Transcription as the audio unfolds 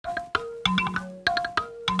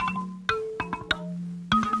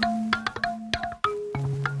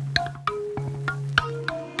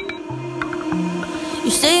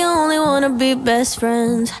say you only wanna be best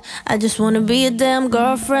friends. I just wanna be a damn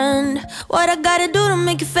girlfriend. What I gotta do to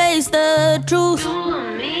make you face the truth?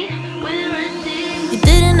 You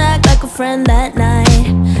didn't act like a friend that night.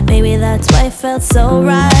 Maybe that's why it felt so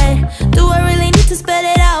right. Do I really need to spell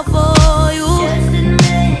it out for you? Just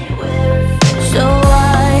admit we're so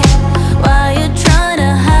why you trying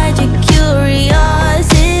to hide your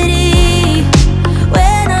curiosity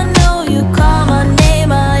when I know you call my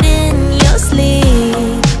name out in your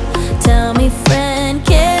sleep? Tell me, friend,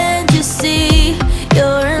 can't you see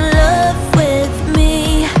you're in love with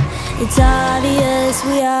me? It's obvious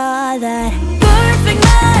we are that perfect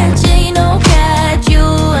match. Ain't no catch. You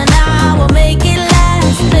and I will make it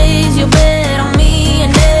last. Place your bet on me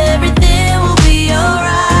and everything will be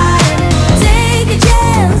alright. Take a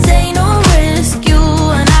chance, ain't no risk. You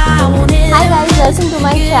and I won't hit. Hi guys, welcome to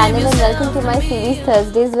my channel and welcome to my series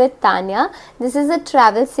Thursdays with Tanya. This is a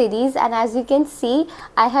travel series and as you can see,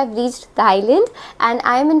 I have reached Thailand and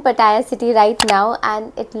I am in Pattaya city right now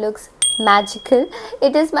and it looks magical.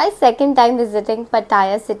 It is my second time visiting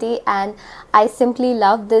Pattaya city and I simply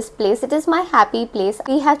love this place. It is my happy place.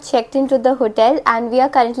 We have checked into the hotel and we are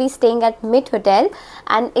currently staying at Mid Hotel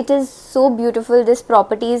and it is so beautiful. This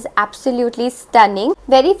property is absolutely stunning.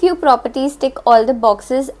 Very few properties tick all the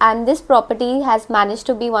boxes and this property has managed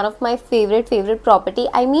to be one of my favorite property.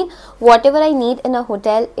 I mean, whatever I need in a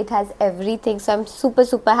hotel, it has everything. So I'm super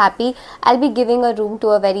happy. I'll be giving a room to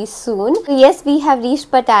her very soon. Yes, we have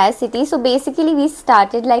reached Pattaya city. So basically we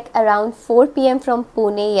started like around 4 PM from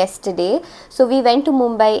Pune yesterday. So we went to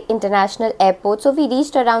Mumbai International Airport. So we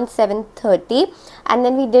reached around 7:30 and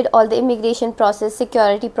then we did all the immigration process,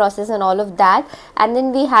 security process and all of that. And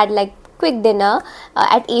then we had like quick dinner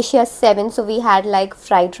at Asia 7. So we had like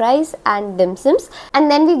fried rice and dim sums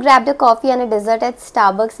and then we grabbed a coffee and a dessert at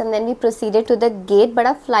Starbucks and then we proceeded to the gate, but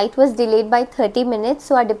our flight was delayed by 30 minutes.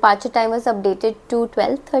 So our departure time was updated to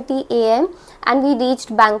 12:30 AM and we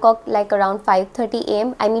reached Bangkok like around 5:30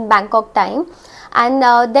 AM, I mean Bangkok time. And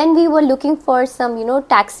then we were looking for some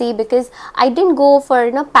taxi because I didn't go for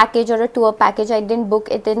package or a tour package. I didn't book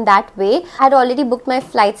it in that way. I had already booked my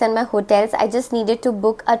flights and my hotels. I just needed to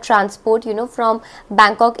book a transport from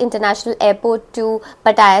Bangkok International Airport to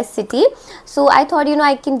Pattaya city. So I thought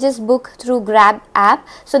I can just book through Grab app.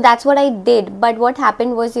 So that's what I did. But what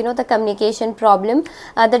happened was the communication problem.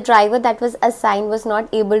 The driver that was assigned was not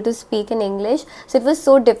able to speak in English, so it was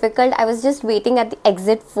so difficult. I was just waiting at the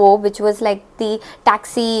exit 4, which was like the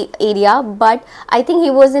taxi area, but I think he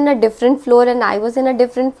was in a different floor and I was in a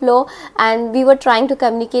different floor and we were trying to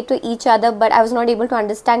communicate to each other, but I was not able to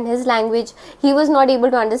understand his language. He was not able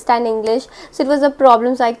to understand English, so it was a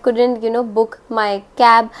problem. So I couldn't book my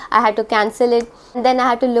cab. I had to cancel it and then I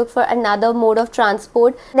had to look for another mode of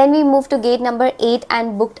transport. Then we moved to gate number 8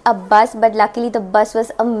 and booked a bus, but luckily the bus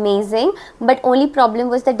was amazing. But only problem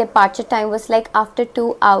was the departure time was like after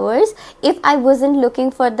 2 hours. If I wasn't looking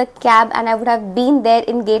for the cab and I would have been there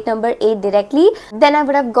in gate number 8 directly, then I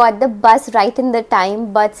would have got the bus right in the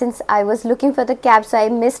time. But since I was looking for the cab, so I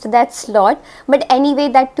missed that slot. But anyway,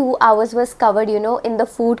 that 2 hours was covered in the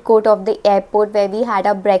food court of the airport where we had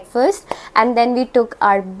our breakfast and then we took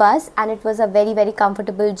our bus and it was a very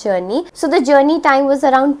comfortable journey. So the journey time was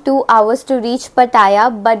around 2 hours to reach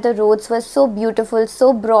Pattaya, but the roads were so beautiful,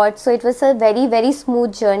 so broad, so it was a very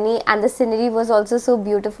smooth journey and the scenery was also so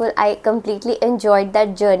beautiful. I completely enjoyed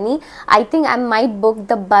that journey. I think I might book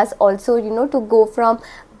the bus also to go from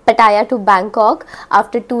Pattaya to Bangkok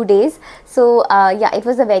after 2 days. So yeah, it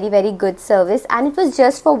was a very good service and it was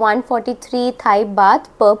just for 143 Thai baht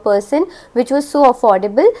per person, which was so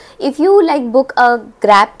affordable. If you like book a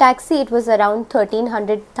Grab taxi, it was around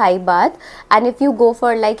 1300 Thai baht, and if you go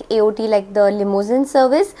for like AOT, like the limousine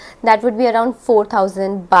service, that would be around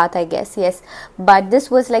 4000 baht, I guess. Yes, but this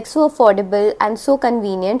was like so affordable and so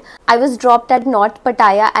convenient. I was dropped at North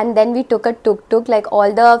Pattaya and then we took a tuk-tuk. Like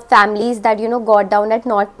all the families that got down at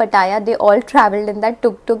North Pattaya, they all traveled in that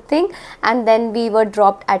tuk-tuk thing and then we were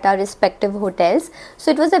dropped at our respective hotels.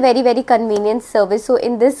 So it was a very convenient service. So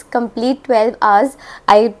in this complete 12 hours,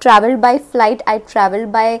 I traveled by flight, I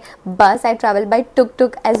traveled by bus, I traveled by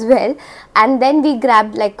tuk-tuk as well, and then we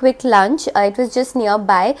grabbed like quick lunch. It was just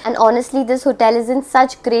nearby, and honestly this hotel is in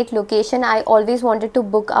such great location. I always wanted to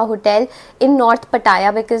book a hotel in North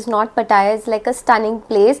Pattaya because North Pattaya is like a stunning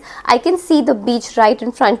place. I can see the beach right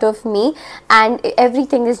in front of me and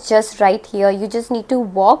everything everything is just right here. You just need to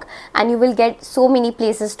walk and you will get so many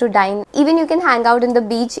places to dine. Even you can hang out in the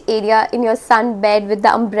beach area in your sun bed with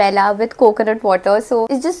the umbrella with coconut water. So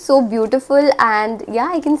it's just so beautiful. And yeah,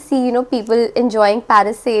 I can see, you know, people enjoying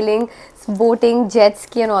parasailing, boating, jet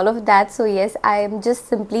ski and all of that. So yes, I am just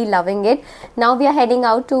simply loving it. Now we are heading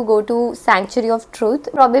out to go to Sanctuary of Truth.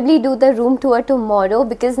 Probably do the room tour tomorrow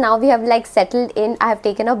because now we have like settled in. I have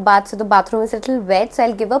taken a bath, so the bathroom is a little wet, so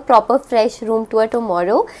I'll give a proper fresh room tour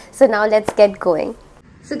tomorrow. So now let's get going.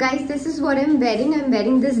 So guys, this is what I'm wearing. I'm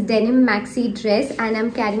wearing this denim maxi dress and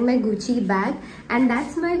I'm carrying my Gucci bag, and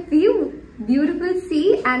that's my view. Beautiful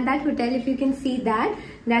sea, and that hotel, if you can see that,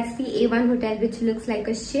 that's the A1 hotel, which looks like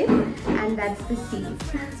a ship, and that's the sea.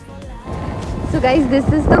 So guys, this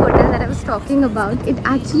is the hotel that I was talking about. It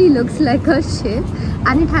actually looks like a ship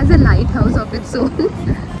and it has a lighthouse of its own.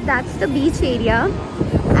 That's the beach area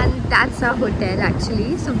and that's our hotel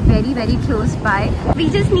actually. So very, very close by. We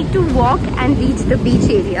just need to walk and reach the beach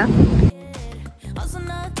area.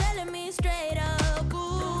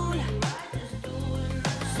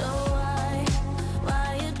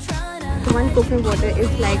 One coconut water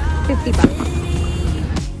is like 50 bucks.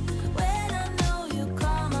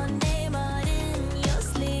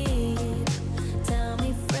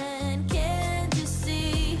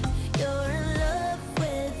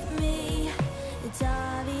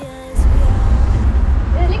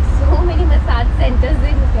 Centers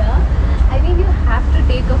in here. I mean, you have to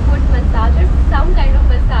take a foot massage or some kind of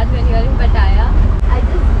massage when you're in Pattaya. I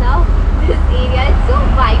just love this area. It's so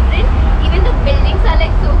vibrant. Even the buildings are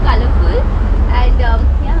like so colorful, and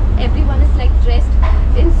yeah, everyone is like dressed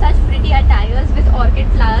in such pretty attires with orchid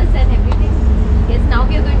flowers and everything. Yes, now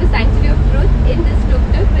we are going to Sanctuary of Truth in this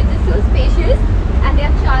tuk-tuk, which is so spacious, and they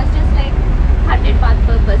have charged us like 100 baht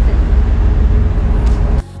per person.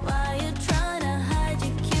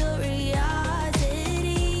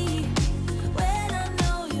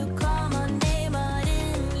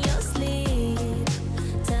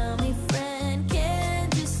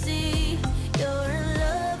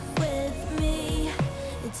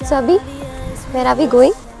 So Abhi, where are we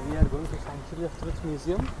going? We are going to Sanctuary of Truth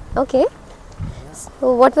Museum. Okay.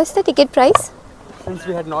 So what was the ticket price? Since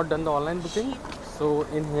we had not done the online booking, so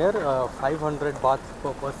in here 500 baht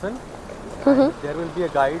per person. And there will be a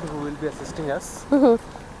guide who will be assisting us. And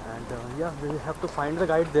yeah, we have to find the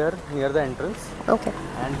guide there near the entrance. Okay.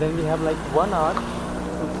 And then we have like 1 hour to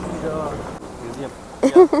see the museum.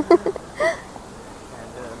 Yeah.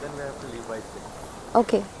 And then we have to leave by 6.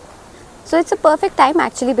 Okay. So it's a perfect time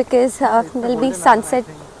actually because there will be sunset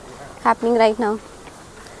happening right now.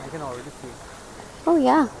 I can already see. Oh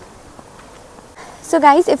yeah. So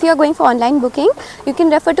guys, if you are going for online booking, you can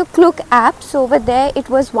refer to Klook app. So over there it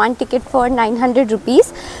was one ticket for 900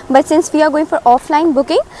 rupees. But since we are going for offline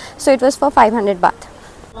booking, so it was for 500 baht.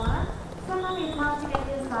 Someone is now to get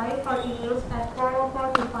inside for English at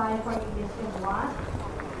 4:45 for English in 1.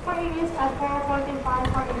 For English at 4:45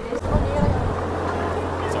 for English.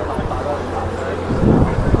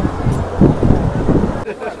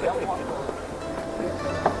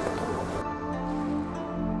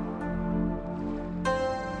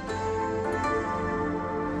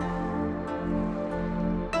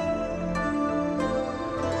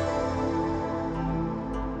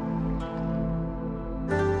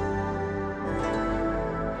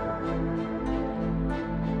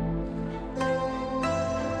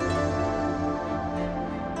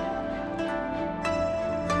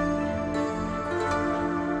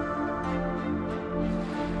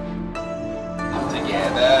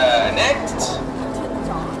 Together. Next,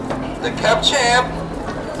 the cup shape,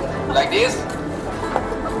 like this.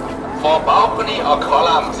 For balcony or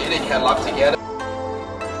column, see they can lock together.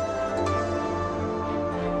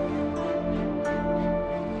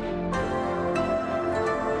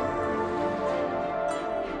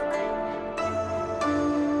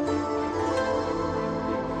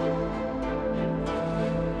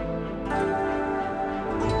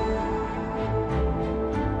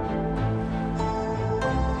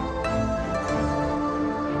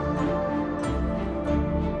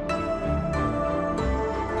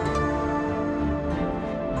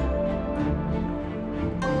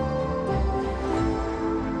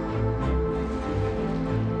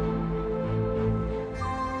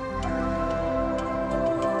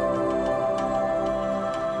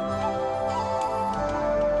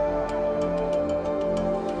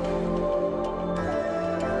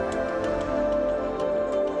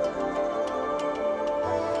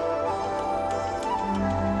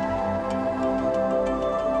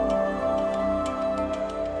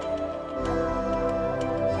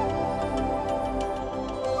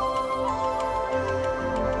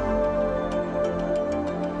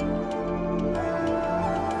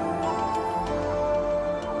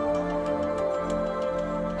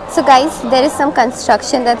 So guys, there is some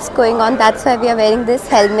construction that's going on, that's why we are wearing this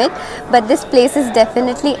helmet, but this place is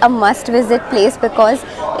definitely a must visit place because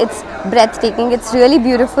it's breathtaking, it's really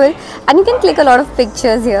beautiful, and you can click a lot of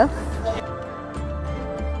pictures here.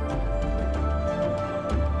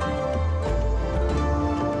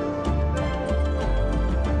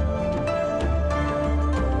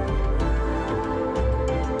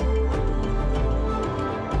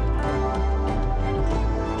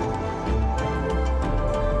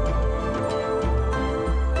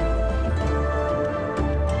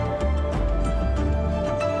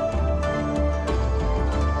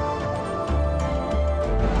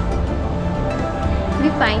 We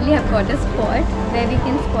finally have got a spot where we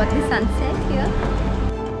can spot the sunset here.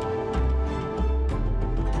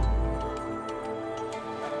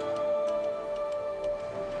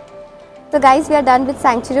 So guys, we are done with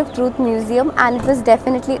Sanctuary of Truth Museum and it was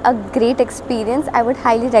definitely a great experience. I would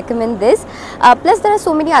highly recommend this. Plus there are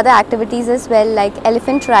so many other activities as well, like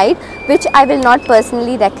elephant ride, which I will not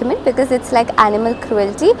personally recommend because it's like animal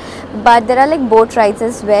cruelty. But there are like boat rides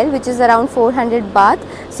as well, which is around 400 baht.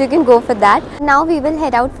 So you can go for that. Now we will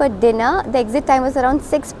head out for dinner. The exit time was around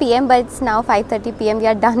 6 PM but it's now 5:30 PM. We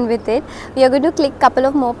are done with it. We are going to click a couple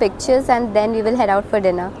of more pictures and then we will head out for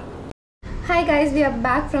dinner. Hi guys, we are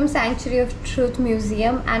back from Sanctuary of Truth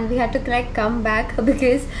Museum and we had to come back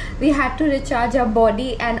because we had to recharge our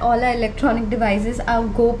body and all our electronic devices. Our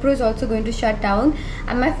GoPro is also going to shut down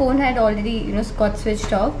and my phone had already got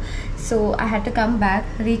switched off, so I had to come back,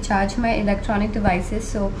 recharge my electronic devices.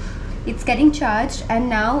 So it's getting charged and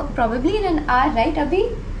now probably in an hour, right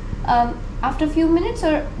Abhi? After a few minutes,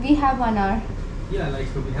 or we have 1 hour? Yeah, like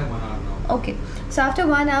so we have 1 hour now. Okay, so after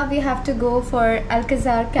 1 hour we have to go for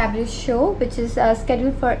Alcazar cabaret show, which is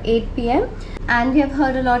scheduled for 8 PM, and we have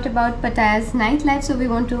heard a lot about Pattaya's nightlife, so we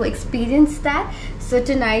want to experience that. So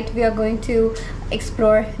tonight we are going to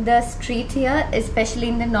explore the street here, especially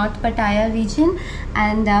in the North Pattaya region,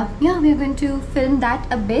 and yeah, we are going to film that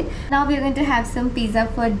a bit. Now we are going to have some pizza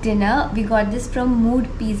for dinner. We got this from Mood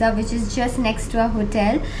Pizza, which is just next to our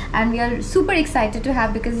hotel, and we are super excited to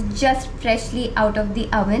have because it's just freshly out of the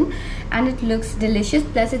oven and it looks delicious,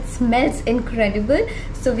 plus it smells incredible.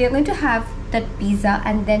 So we are going to have that pizza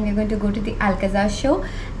and then we're going to go to the Alcazar show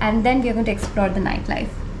and then we are going to explore the nightlife.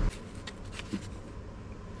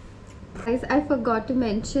 Guys, I forgot to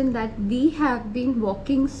mention that we have been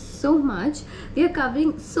walking so much. We are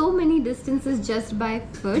covering so many distances just by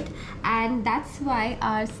foot, and that's why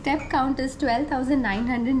our step count is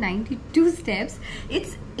 12,992 steps.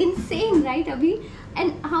 It's insane, right Abhi?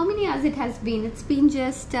 And how many hours it has been? It's been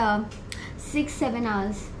just 6-7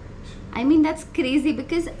 hours. I mean, that's crazy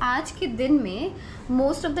because आज के दिन में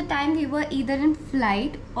most of the time we were either in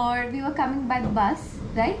flight or we were coming by bus,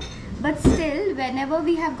 right? But still, whenever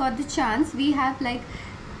we have got the chance, we have like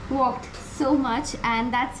walked so much,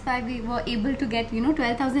 and that's why we were able to get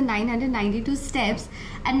 12,992 steps.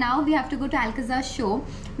 And now we have to go to Alcazar show,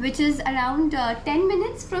 which is around 10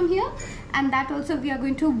 minutes from here, and that also we are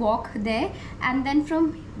going to walk there, and then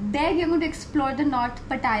from there we are going to explore the North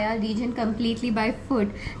Pattaya region completely by foot,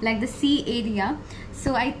 like the sea area.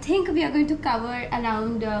 So I think we are going to cover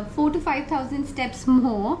around 4,000 to 5,000 steps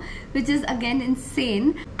more, which is again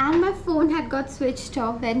insane. And my phone had got switched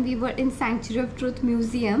off when we were in Sanctuary of Truth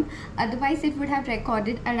Museum. Otherwise it would have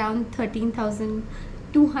recorded around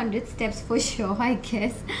 13,200 steps for sure, I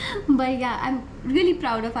guess. But yeah, I'm really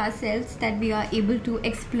proud of ourselves that we are able to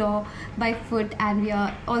explore by foot, and we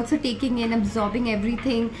are also taking in, absorbing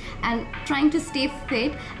everything and trying to stay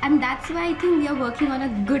fit. And that's why I think we are working on a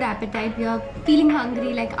good appetite. We are feeling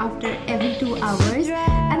hungry like after every 2 hours,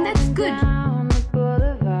 and that's good.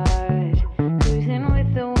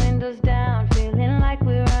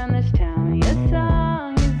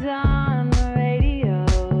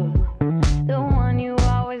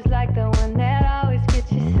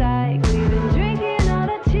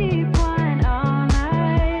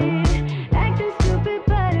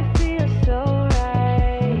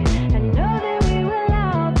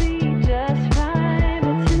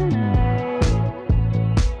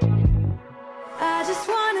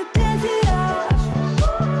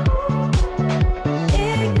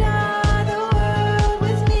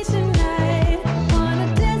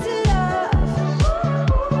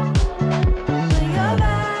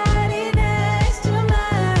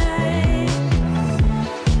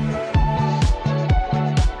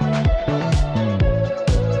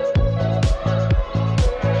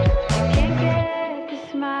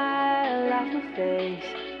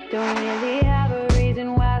 Don't really have a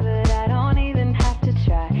reason why, but I don't even have to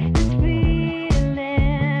try. This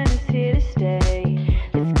feeling is here to stay.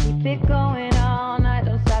 Let's keep it going all night.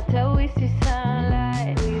 Don't stop till we see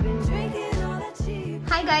sunlight. We've been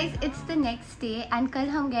it's the next day and कल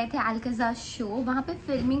हम गए थे Alcazar show. वहाँ पे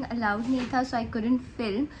filming allowed नहीं था, so I couldn't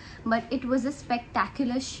film. But it was a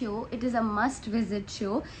spectacular show. It is a must-visit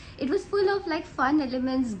show. It was full of like fun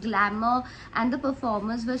elements, glamour, and the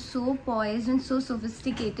performers were so poised and so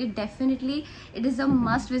sophisticated. Definitely, it is a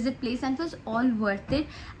must-visit place and it was all worth it.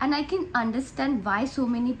 And I can understand why so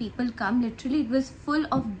many people come. Literally, it was full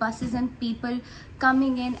of buses and people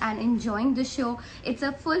coming in and enjoying the show. It's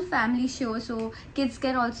a full family show, so kids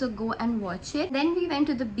can also go and watch it. Then we went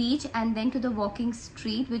to the beach and then to the walking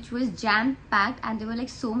street, which was jam-packed, and there were like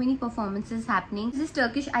so many performances happening. This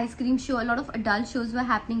Turkish ice cream show, a lot of adult shows were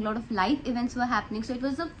happening, a lot of live events were happening, so it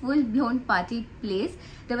was a full-blown party place.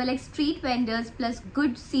 There were like street vendors plus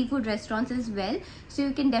good seafood restaurants as well, so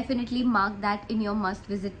you can definitely mark that in your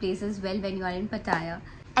must-visit place as well when you are in Pattaya.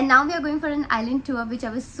 And now we are going for an island tour, which I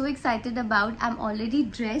was so excited about. I'm already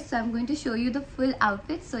dressed, so I'm going to show you the full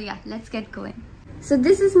outfit. So yeah, let's get going. So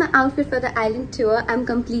this is my outfit for the island tour. I'm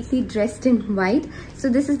completely dressed in white. So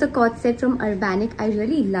this is the cord set from Urbanic. I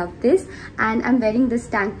really love this. And I'm wearing this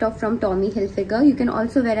tank top from Tommy Hilfiger. You can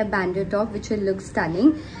also wear a bandeau top, which will look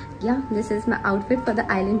stunning. Yeah, this is my outfit for the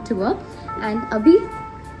island tour. And Abhi,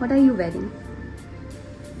 what are you wearing?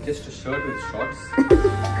 Just a shirt with shorts.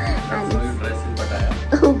 That's how you dress in Pattaya.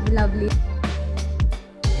 Oh, lovely.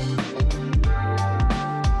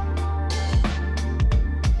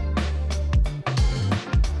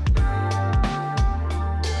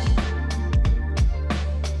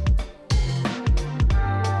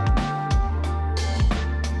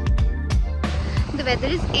 The weather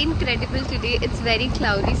is incredible today. It's very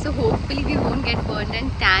cloudy, so hopefully we won't get burned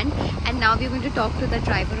and tanned. And now we're going to talk to the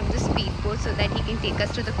driver of the speedboat so that he can take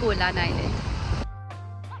us to the Kolan Island.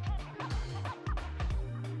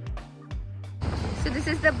 So this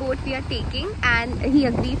is the boat we are taking, and he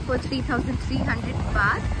agreed for 3,300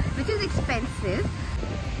 baht, which is expensive.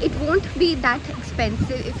 It won't be that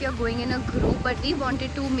expensive if you're going in a group, but we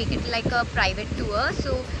wanted to make it like a private tour,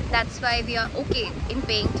 so that's why we are okay in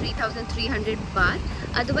paying 3,300 baht.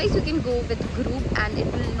 Otherwise you can go with group and it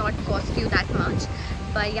will not cost you that much.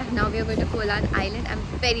 But yeah, now we are going to Kolan Island. I'm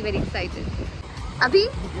very excited. Abhi,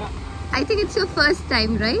 Yeah. I think it's your first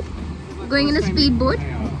time, right? Going in a speedboat?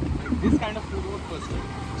 Yeah. This kind of speedboat first time.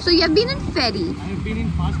 So you have been in ferry? I have been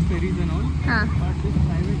in fast ferries and all, Huh. but this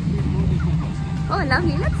private speedboat is my first time. Oh,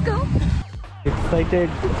 lovely. Let's go. Excited.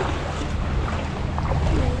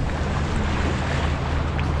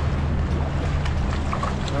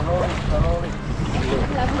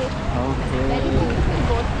 Lovely. Okay. Very beautiful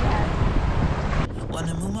boat we have.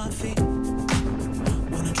 Wanna move my feet,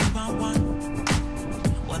 wanna drink my wine.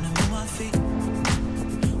 Wanna move my feet,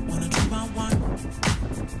 wanna drink my wine.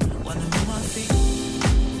 Wanna move my feet,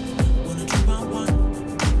 wanna drink my wine.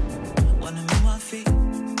 Wanna move my feet,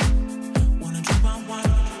 wanna drink my wine.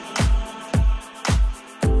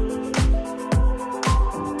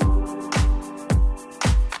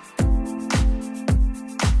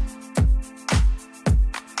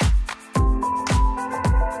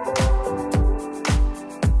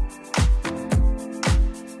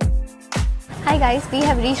 Hi guys, we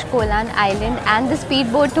have reached Kolan Island and the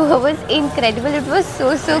speedboat tour was incredible. It was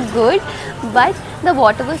so good, but the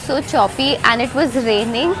water was so choppy and it was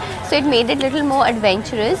raining, so it made it a little more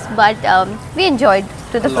adventurous, but we enjoyed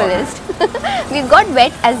to the fullest. We got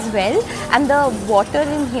wet as well, and the water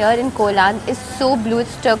in here in Kolan is so blue.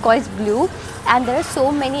 It's turquoise blue, and there are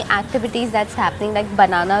so many activities that's happening, like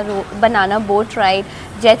banana boat ride,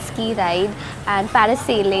 jet ski ride, and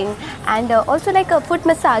parasailing, and also like foot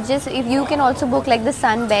massages. If you can also book like the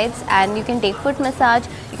sunbeds and you can take foot massage.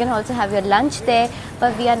 You can also have your lunch there.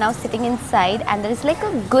 But we are now sitting inside, and there is like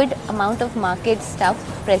a good amount of market stuff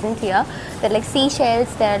present here. There are like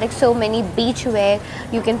seashells, there are like so many beach wear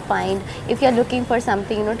you can find. If you're looking for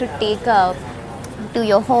something, you know, to take to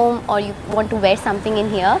your home, or you want to wear something in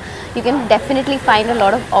here, you can definitely find a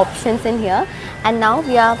lot of options in here. And now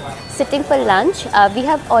we are sitting for lunch. We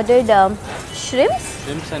have ordered shrimps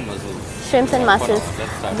and mussels. Shrimps and mussels.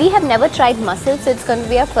 Let's start. We have never tried mussels, so it's going to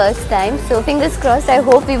be our first time. So fingers crossed, I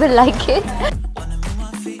hope we will like it. Wanna move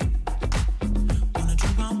my feet, wanna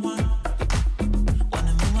drink my wine.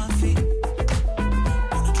 Wanna move my feet,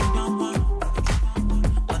 wanna drink my wine.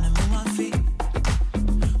 Wanna move my feet,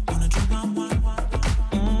 wanna drink my wine.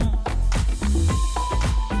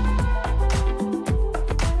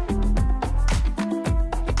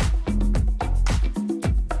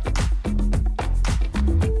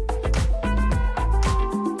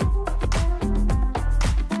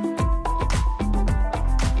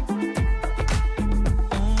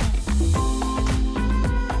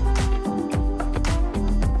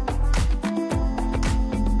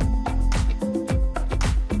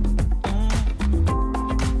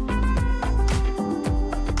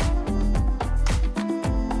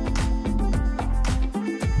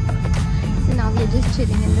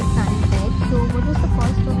 chilling in the sun bed. So what was the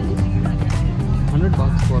cost of it? 100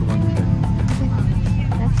 bucks for one bed.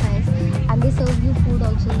 That's nice. And they serve you food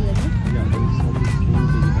also here, no? Yeah, there is so much food.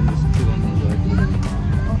 You can just sit and enjoy it.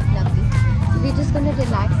 Oh, lovely. So we're just going to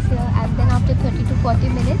relax here, and then after 30 to 40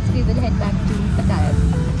 minutes, we will head back to Pattaya.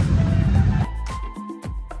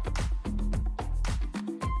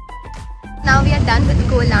 Now we are done with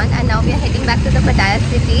Koh Lan, and now we are heading back to the Pattaya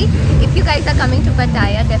city. If you guys are coming to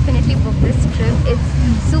Pattaya, definitely book this trip. It's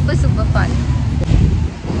super fun.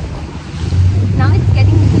 Now it's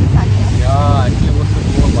getting a little sun here. Yeah, actually was to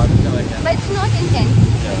go about it like that. But it's not intense.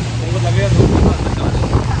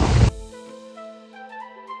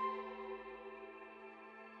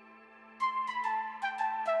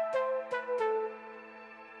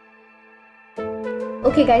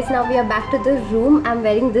 Okay guys, now we are back to the room. I'm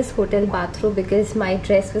wearing this hotel bathrobe because my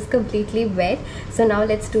dress was completely wet. So now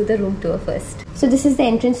let's do the room tour first. So this is the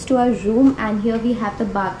entrance to our room, and here we have the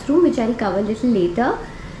bathroom, which I'll cover a little later.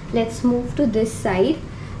 Let's move to this side,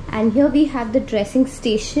 and here we have the dressing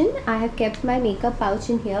station. I have kept my makeup pouch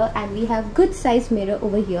in here, and we have good size mirror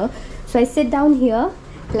over here. So I sit down here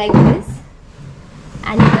like this,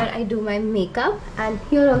 and here I do my makeup, and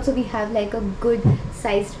here also we have like a good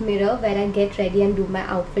sized mirror where I get ready and do my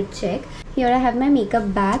outfit check. Here I have my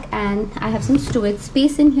makeup bag, and I have some storage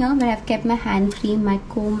space in here where I've kept my hand cream, my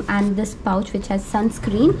comb, and this pouch which has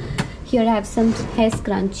sunscreen. Here I have some hair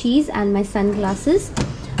scrunchies and my sunglasses,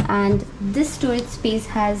 and this storage space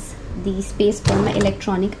has the space for my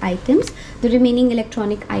electronic items. The remaining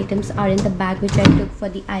electronic items are in the bag which I took for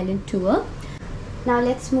the island tour. Now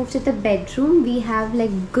let's move to the bedroom. We have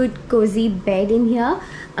like good cozy bed in here,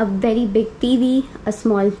 a very big TV, a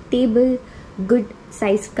small table, good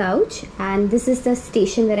size couch, and this is the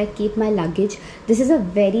station where I keep my luggage. This is a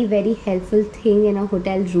very helpful thing in a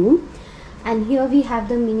hotel room. And here we have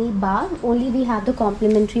the mini bar. Only we have the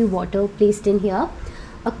complimentary water placed in here,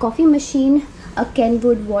 a coffee machine, a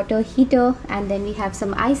Kenwood water heater, and then we have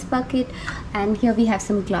some ice bucket, and here we have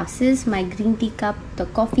some glasses, my green tea cup, the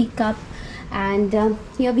coffee cup, and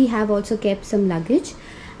here we have also kept some luggage.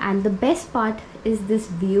 And the best part is this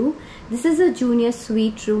view. This is a junior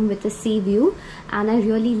suite room with a sea view, and I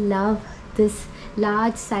really love this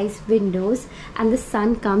large size windows, and the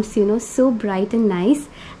sun comes, you know, so bright and nice,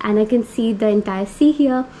 and I can see the entire sea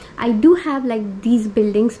here. I do have like these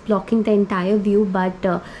buildings blocking the entire view, but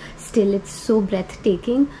still it's so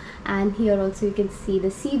breathtaking. And here also you can see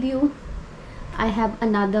the sea view. I have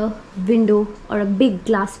another window or a big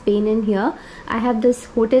glass pane in here. I have this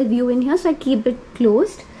hotel view in here, so I keep it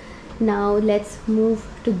closed. Now let's move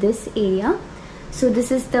to this area. So this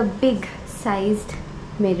is the big sized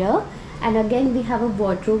mirror, and again we have a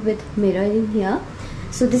wardrobe with mirror in here.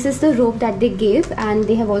 So this is the robe that they gave, and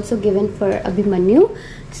they have also given for Abhimanyu.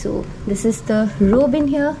 So this is the robe in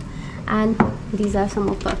here, and these are some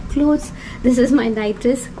of our clothes. This is my night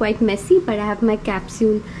dress, quite messy, but I have my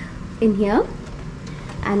capsule in here.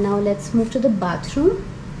 And now let's move to the bathroom.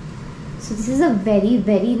 So this is a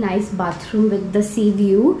very nice bathroom with the sea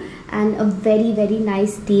view, and a very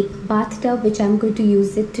nice deep bathtub which I'm going to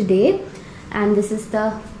use it today. And this is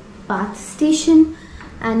the bath station,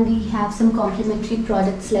 and we have some complimentary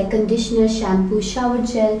products like conditioner, shampoo, shower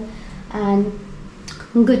gel, and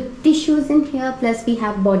good tissues in here, plus we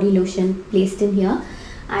have body lotion placed in here.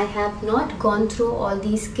 I have not gone through all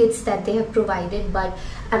these kits that they have provided, but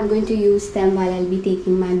I'm going to use them while I'll be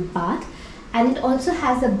taking my bath. And it also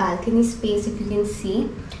has a balcony space, if you can see,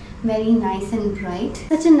 very nice and bright.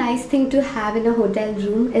 Such a nice thing to have in a hotel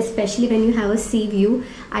room, especially when you have a sea view.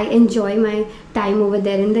 I enjoy my time over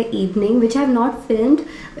there in the evening, which I have not filmed,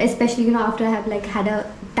 especially, you know, after I have like had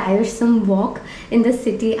a tiresome walk in the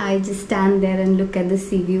city. I just stand there and look at the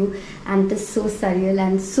sea view, and it is so surreal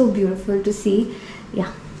and so beautiful to see.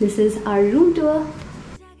 Yeah, this is our room tour.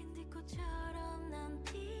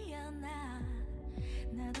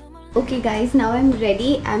 Okay guys, now I'm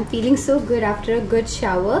ready. I'm feeling so good after a good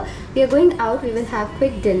shower. We are going out, we will have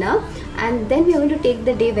quick dinner, and then we are going to take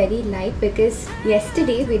the day very light, because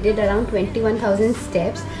yesterday we did around 21,000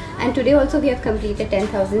 steps, and today also we have completed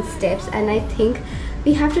 10,000 steps, and I think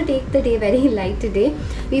we have to take the day very light today.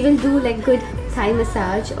 We will do like good Thai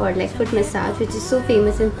massage or like foot massage, which is so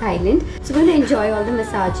famous in Thailand. So we're going to enjoy all the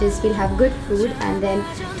massages, we'll have good food, and then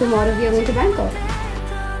tomorrow we are going to Bangkok.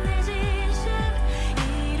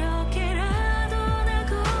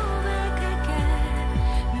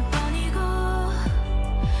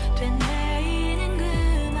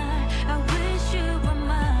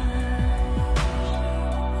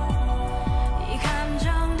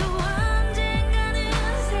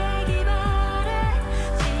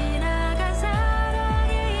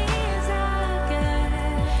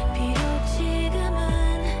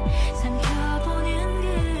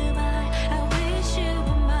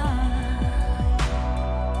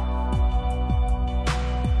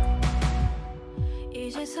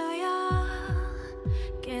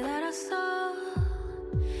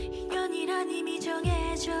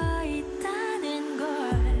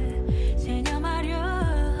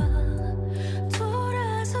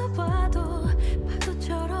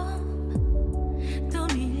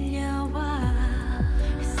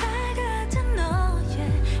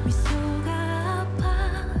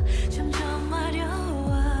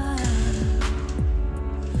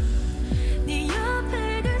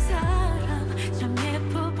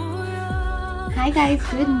 Hi guys,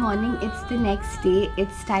 good morning. It's the next day.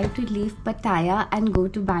 It's time to leave Pattaya and go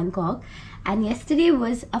to Bangkok. And yesterday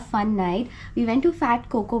was a fun night. We went to Fat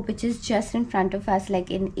Coco, which is just in front of us,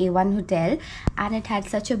 like in A1 hotel, and it had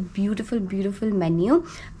such a beautiful menu.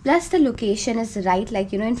 Plus the location is right,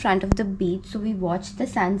 like, you know, in front of the beach, so we watched the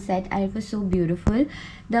sunset and it was so beautiful.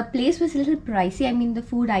 The place was a little pricey. I mean, the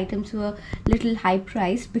food items were little high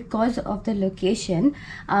priced because of the location.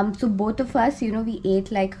 So both of us, you know, we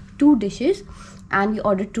ate like 2 dishes and we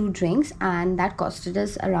ordered 2 drinks, and that costed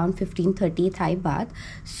us around 15-30 Thai baht.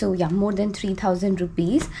 So yeah, more than 3,000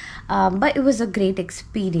 rupees. But it was a great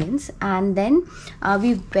experience. And then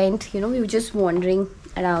we went, you know, we were just wandering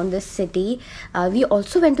around the city. We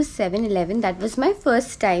also went to 7-Eleven. That was my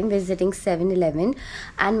first time visiting 7-Eleven,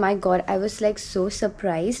 and my god, I was like so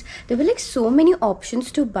surprised. There were like so many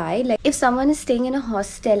options to buy. Like if someone is staying in a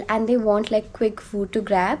hostel and they want like quick food to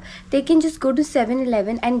grab, they can just go to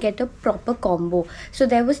 7-Eleven and get a proper combo. So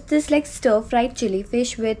there was this like stir fried chili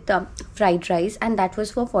fish with fried rice, and that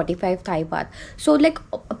was for 45 Thai baht, so like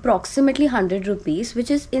approximately 100 rupees,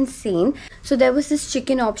 which is insane. So there was this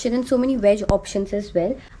chicken option and so many veg options as well.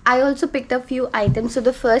 I also picked up few items. So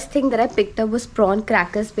the first thing that I picked up was prawn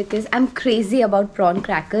crackers, because I'm crazy about prawn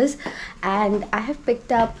crackers. And I have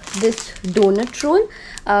picked up this donut roll.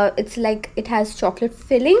 It's like it has chocolate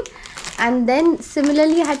filling. And then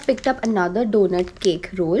similarly I had picked up another donut cake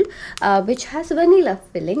roll, which has vanilla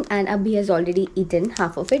filling, and Abhi has already eaten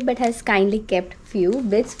half of it but has kindly kept few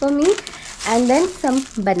bits for me. And then some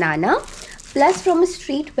banana. Plus from a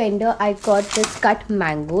street vendor I got this cut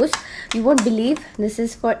mangoes. You won't believe, this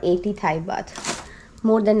is for 80 Thai baht.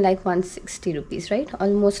 More than like 160 rupees, right?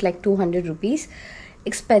 Almost like 200 rupees.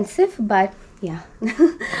 Expensive, but yeah.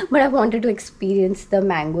 But I wanted to experience the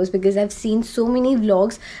mangoes because I've seen so many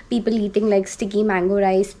vlogs, people eating like sticky mango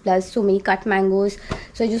rice plus so many cut mangoes.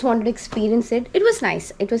 So I just wanted to experience it. It was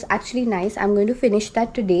nice. It was actually nice. I'm going to finish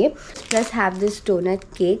that today. Plus have this donut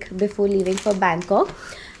cake before leaving for Bangkok.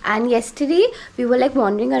 And yesterday we were like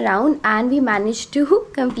wandering around and we managed to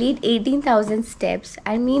complete 18,000 steps.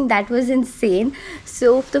 I mean, that was insane.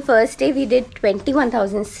 So the first day we did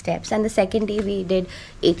 21,000 steps and the second day we did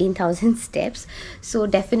 18,000 steps. So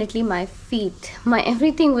definitely my feet, my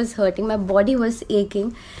everything was hurting, my body was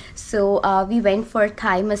aching. So we went for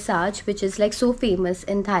Thai massage, which is like so famous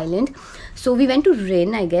in Thailand. So we went to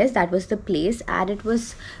Rin, I guess that was the place, and it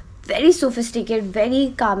was very sophisticated,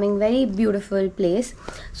 very calming, very beautiful place.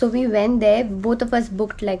 So we went there. Both of us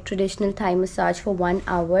booked like traditional Thai massage for 1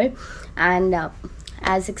 hour, and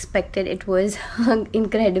as expected it was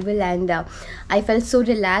incredible, and I felt so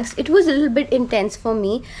relaxed. It was a little bit intense for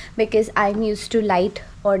me because I'm used to light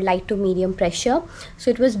to medium pressure,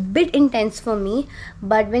 so it was a bit intense for me.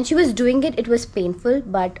 But when she was doing it, it was painful,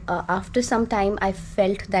 but after some time I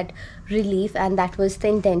felt that relief, and that was the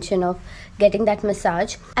intention of getting that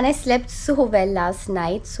massage. And I slept so well last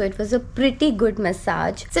night, so it was a pretty good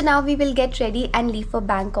massage. So now we will get ready and leave for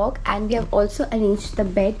Bangkok, and we have also arranged the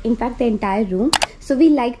bed, in fact the entire room. So we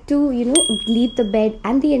like to, you know, leave the bed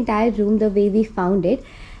and the entire room the way we found it.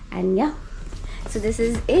 And yeah, so this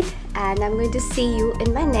is it, and I'm going to see you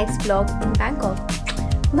in my next vlog in Bangkok.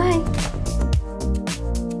 Bye.